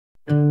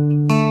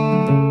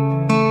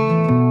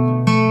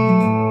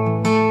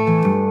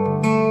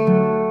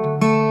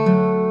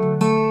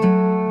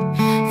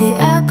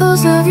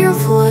of your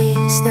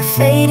voice, they're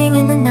fading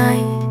in the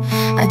night.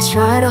 I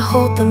try to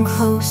hold them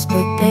close,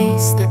 but they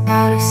slip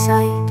out of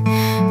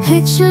sight.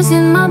 Pictures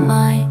in my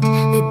mind,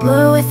 they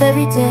blur with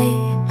every day.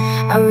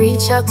 I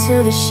reach out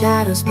to the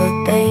shadows, but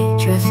they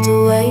drift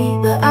away.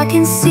 But I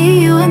can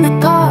see you in the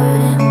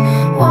garden,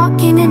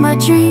 walking in my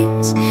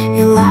dreams.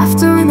 Your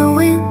laughter in the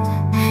wind,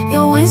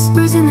 your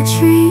whispers in the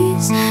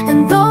trees.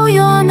 And though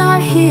you're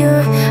not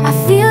here, I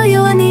feel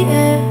you in the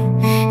air.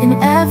 In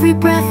every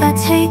breath I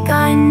take,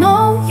 I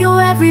know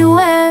you're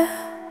everywhere.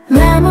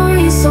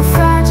 Memories so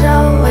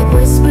fragile, like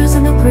whispers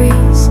in the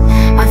breeze.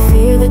 I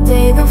fear the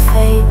day they'll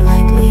fade,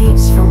 like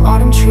leaves from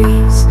autumn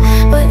trees.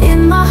 But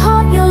in my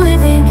heart you're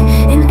living,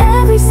 in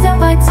every step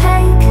I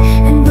take.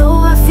 And though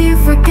I fear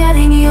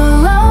forgetting, your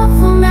love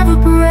will never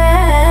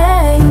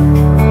break.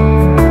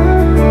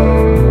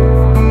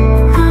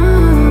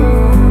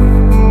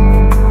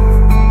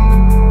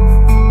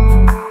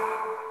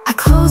 I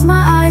close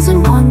my eyes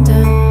and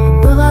wonder,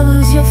 will I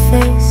lose your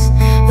face?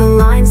 The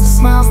lines, the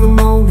smiles, the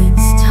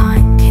moments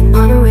time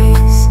cannot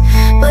erase.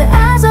 But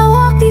as I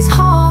walk these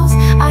halls,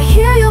 I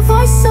hear your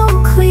voice so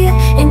clear.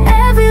 In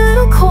every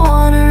little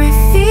corner, it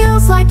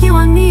feels like you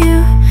are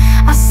near.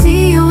 I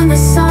see you in the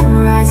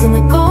sunrise, in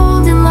the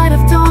golden light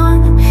of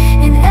dawn.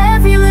 In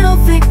every little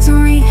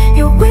victory,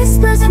 your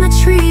whispers in the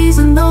trees.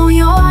 And though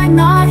you're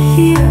not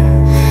here,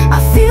 I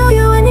feel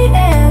you in the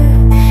air.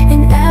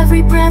 In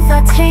every breath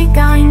I take,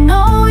 I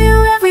know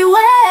you're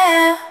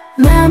everywhere.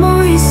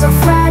 Memories so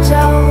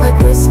fragile, like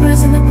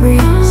whispers in the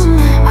breeze.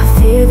 I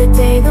fear the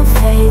day they'll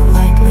fade,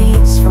 like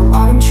leaves from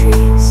autumn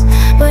trees.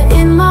 But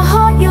in my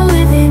heart you're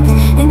living,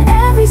 in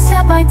every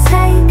step I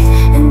take.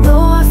 And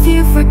though I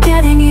fear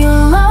forgetting, your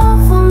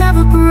love will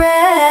never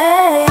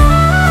break.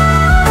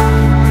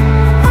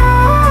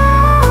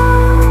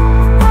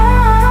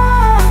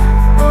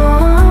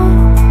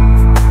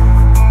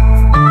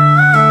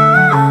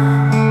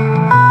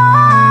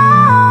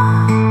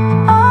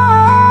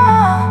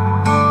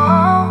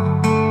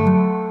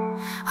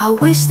 I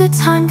wish that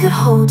time could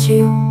hold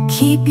you,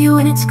 keep you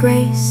in its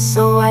grace,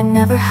 so I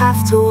never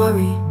have to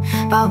worry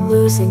about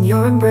losing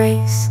your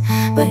embrace.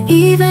 But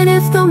even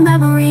if the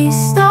memories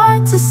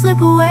start to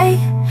slip away,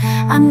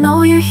 I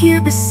know you're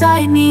here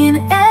beside me in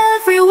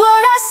every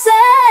word I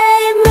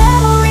say.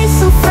 Memories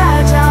so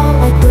fragile,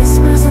 like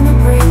whispers in the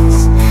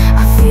breeze.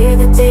 I fear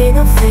the day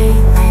they'll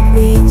fade, like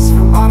leaves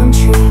from autumn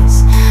trees.